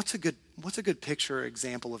what's a good picture or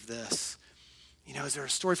example of this? You know, is there a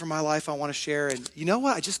story from my life I want to share? And you know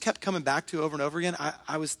what I just kept coming back to over and over again?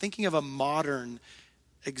 I was thinking of a modern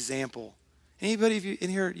example. Anybody of you in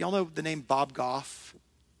here, y'all know the name Bob Goff?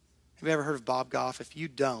 Have you ever heard of Bob Goff? If you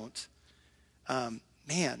don't,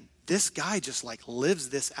 man, this guy just lives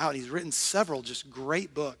this out. He's written several just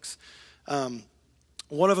great books.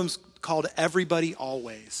 One of them's called Everybody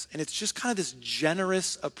Always. And it's just kind of this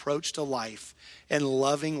generous approach to life and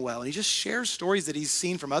loving well. And he just shares stories that he's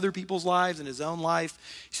seen from other people's lives and his own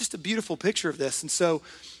life. It's just a beautiful picture of this. And so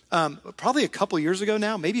probably a couple years ago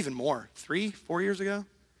now, maybe even more, 3-4 years ago,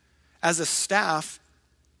 as a staff,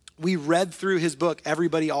 we read through his book,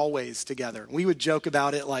 Everybody Always, together. We would joke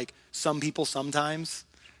about it like some people sometimes.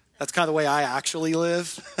 That's kind of the way I actually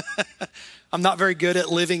live. I'm not very good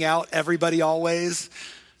at living out everybody always.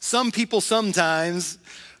 Some people sometimes,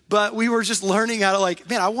 but we were just learning how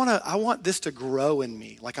to I want this to grow in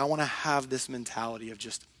me. Like I want to have this mentality of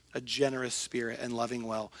just a generous spirit and loving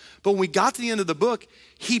well. But when we got to the end of the book,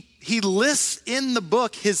 he lists in the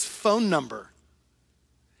book his phone number.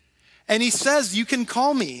 And he says, you can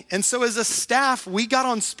call me. And so as a staff, we got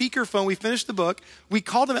on speakerphone. We finished the book. We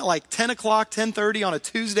called him at 10 o'clock, 10:30 on a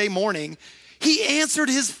Tuesday morning. He answered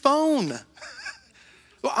his phone.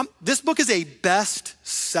 This book is a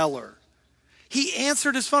bestseller. He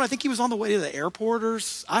answered his phone. I think he was on the way to the airport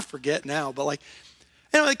I forget now. But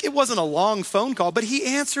it wasn't a long phone call, but he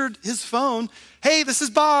answered his phone. Hey, this is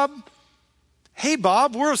Bob. Hey,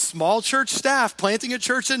 Bob, we're a small church staff planting a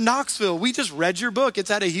church in Knoxville. We just read your book. It's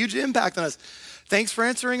had a huge impact on us. Thanks for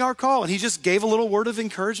answering our call. And he just gave a little word of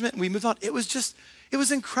encouragement and we moved on. It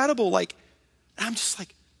was incredible. I'm just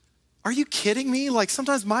like, are you kidding me?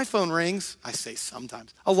 Sometimes my phone rings. I say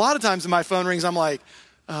sometimes. A lot of times when my phone rings, I'm like,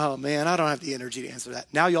 oh man, I don't have the energy to answer that.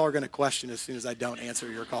 Now y'all are going to question as soon as I don't answer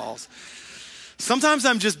your calls. Sometimes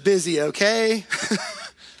I'm just busy, okay?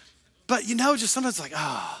 But just sometimes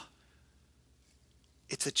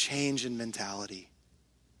it's a change in mentality.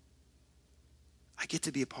 I get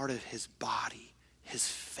to be a part of his body, his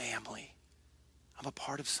family. I'm a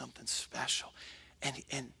part of something special. And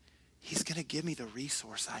he's going to give me the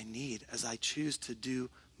resource I need as I choose to do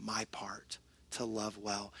my part to love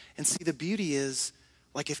well. And see, the beauty is,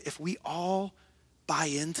 if we all buy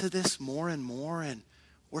into this more and more and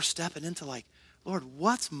we're stepping into Lord,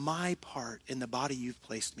 what's my part in the body you've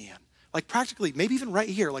placed me in? Practically, maybe even right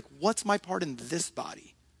here, what's my part in this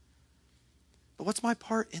body? But what's my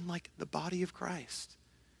part in the body of Christ?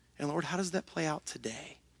 And Lord, how does that play out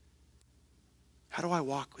today? How do I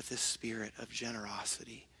walk with this spirit of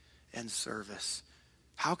generosity and service?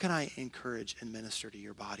 How can I encourage and minister to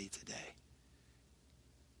your body today?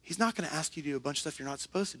 He's not going to ask you to do a bunch of stuff you're not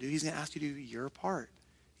supposed to do. He's going to ask you to do your part,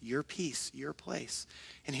 your piece, your place.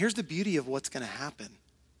 And here's the beauty of what's going to happen.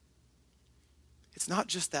 It's not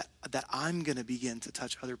just that I'm going to begin to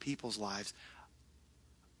touch other people's lives.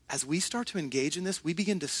 As we start to engage in this, we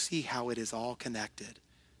begin to see how it is all connected.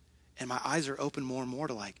 And my eyes are open more and more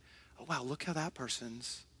to oh wow, look how that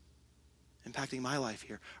person's impacting my life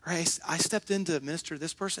here. Or I stepped in to minister to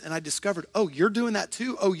this person and I discovered, oh, you're doing that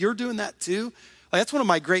too? Oh, you're doing that too? That's one of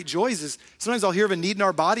my great joys is sometimes I'll hear of a need in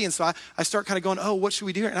our body and so I start kind of going, oh, what should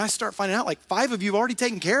we do here? And I start finding out 5 of you have already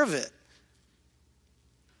taken care of it.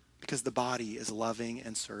 Because the body is loving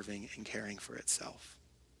and serving and caring for itself.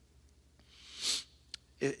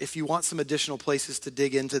 If you want some additional places to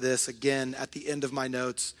dig into this, again, at the end of my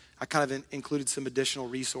notes, I kind of included some additional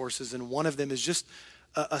resources. And one of them is just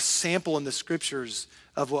a sample in the scriptures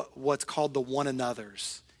of what's called the one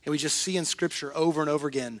another's. And we just see in scripture over and over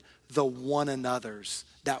again, the one another's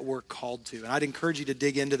that we're called to. And I'd encourage you to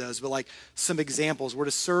dig into those. But some examples, we're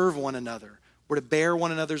to serve one another. We're to bear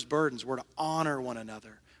one another's burdens. We're to honor one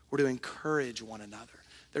another. We're to encourage one another.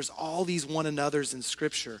 There's all these one another's in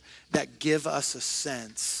scripture that give us a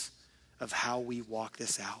sense of how we walk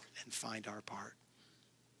this out and find our part.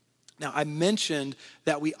 Now, I mentioned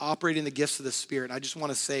that we operate in the gifts of the Spirit. I just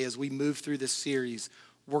want to say as we move through this series,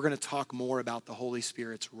 we're going to talk more about the Holy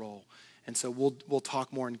Spirit's role. And so we'll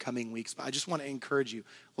talk more in coming weeks. But I just want to encourage you,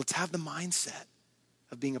 let's have the mindset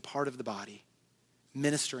of being a part of the body,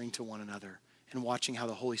 ministering to one another, and watching how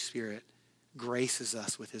the Holy Spirit graces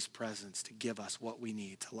us with his presence to give us what we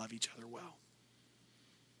need to love each other well.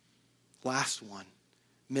 Last one,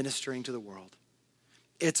 ministering to the world.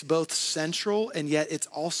 It's both central and yet it's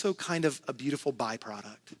also kind of a beautiful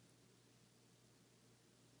byproduct.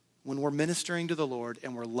 When we're ministering to the Lord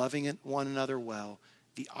and we're loving one another well,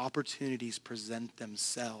 the opportunities present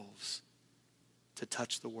themselves to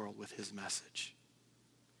touch the world with his message.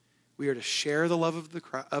 We are to share the love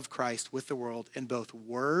of Christ with the world in both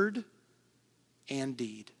word and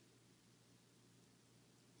deed.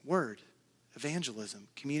 Word, evangelism,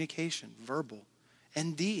 communication, verbal,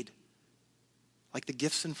 and deed. Like the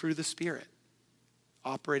gifts and fruit of the Spirit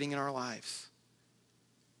operating in our lives.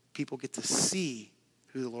 People get to see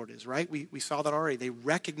who the Lord is, right? We saw that already. They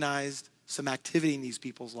recognized some activity in these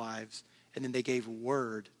people's lives, and then they gave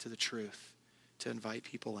word to the truth to invite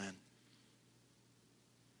people in.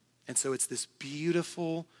 And so it's this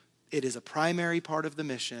beautiful, it is a primary part of the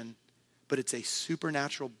mission, but it's a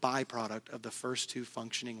supernatural byproduct of the first two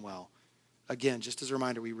functioning well. Again, just as a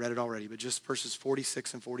reminder, we read it already, but just verses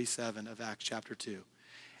 46 and 47 of Acts chapter 2.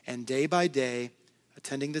 And day by day,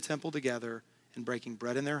 attending the temple together and breaking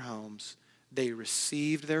bread in their homes, they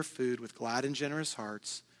received their food with glad and generous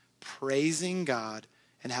hearts, praising God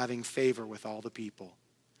and having favor with all the people.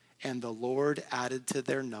 And the Lord added to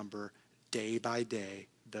their number day by day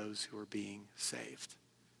those who were being saved.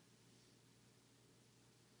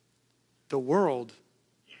 The world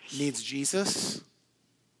needs Jesus.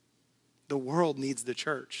 The world needs the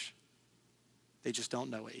church. They just don't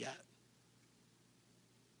know it yet.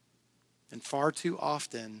 And far too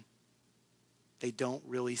often, they don't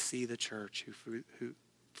really see the church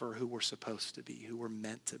for who we're supposed to be, who we're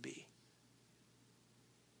meant to be.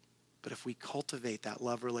 But if we cultivate that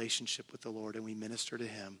love relationship with the Lord and we minister to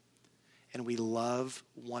him and we love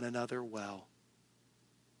one another well,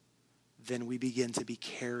 then we begin to be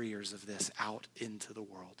carriers of this out into the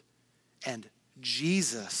world. And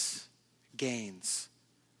Jesus gains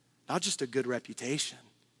not just a good reputation,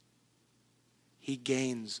 he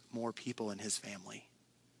gains more people in his family.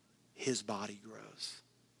 His body grows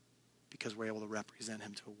because we're able to represent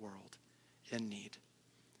him to a world in need.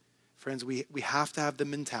 Friends, we have to have the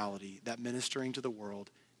mentality that ministering to the world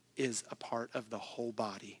is a part of the whole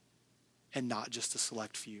body and not just a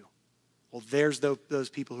select few. Well, there's those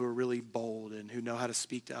people who are really bold and who know how to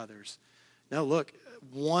speak to others. Now, look,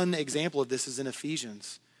 one example of this is in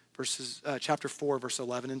Ephesians, chapter 4, verse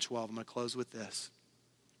 11 and 12. I'm going to close with this.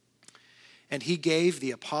 And he gave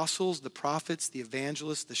the apostles, the prophets, the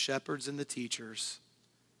evangelists, the shepherds, and the teachers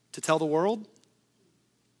to tell the world?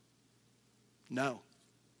 No.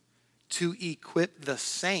 To equip the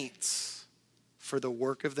saints for the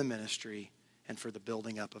work of the ministry and for the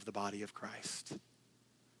building up of the body of Christ.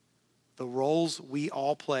 The roles we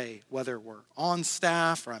all play, whether we're on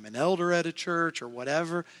staff or I'm an elder at a church or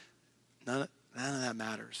whatever, none of that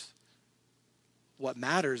matters. What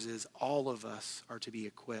matters is all of us are to be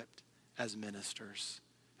equipped as ministers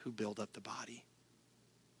who build up the body.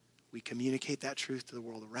 We communicate that truth to the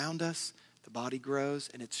world around us, the body grows,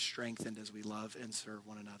 and it's strengthened as we love and serve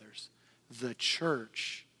one another. The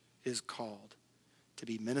church is called to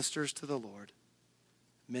be ministers to the Lord,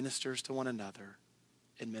 ministers to one another,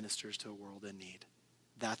 and ministers to a world in need.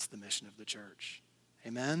 That's the mission of the church.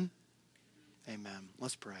 Amen? Amen.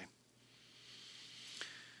 Let's pray.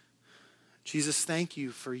 Jesus, thank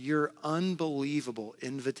you for your unbelievable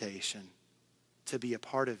invitation to be a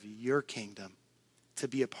part of your kingdom, to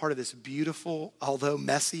be a part of this beautiful, although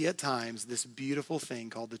messy at times, this beautiful thing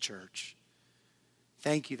called the church.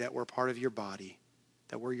 Thank you that we're part of your body,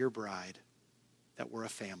 that we're your bride, that we're a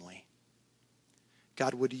family.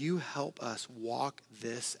 God, would you help us walk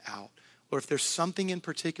this out? Or if there's something in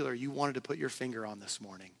particular you wanted to put your finger on this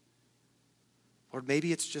morning, or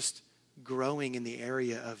maybe it's just growing in the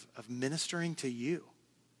area of ministering to you,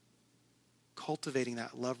 cultivating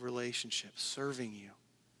that love relationship, serving you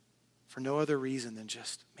for no other reason than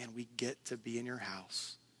just, man, we get to be in your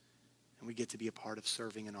house and we get to be a part of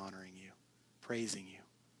serving and honoring you, praising you.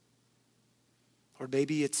 Or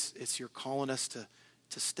maybe it's you're calling us to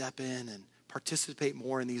step in and participate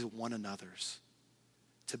more in these one another's,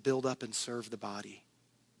 to build up and serve the body,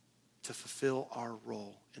 to fulfill our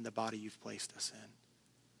role in the body you've placed us in.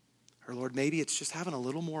 Or Lord, maybe it's just having a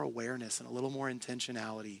little more awareness and a little more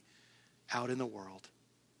intentionality out in the world.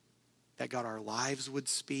 That God, our lives would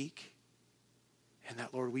speak, and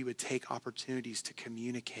that, Lord, we would take opportunities to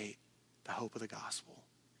communicate the hope of the gospel.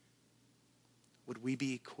 Would we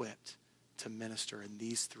be equipped to minister in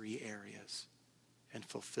these three areas and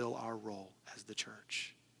fulfill our role as the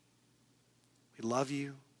church? We love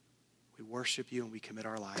you, we worship you, and we commit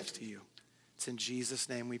our lives to you. It's in Jesus'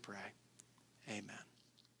 name we pray. Amen.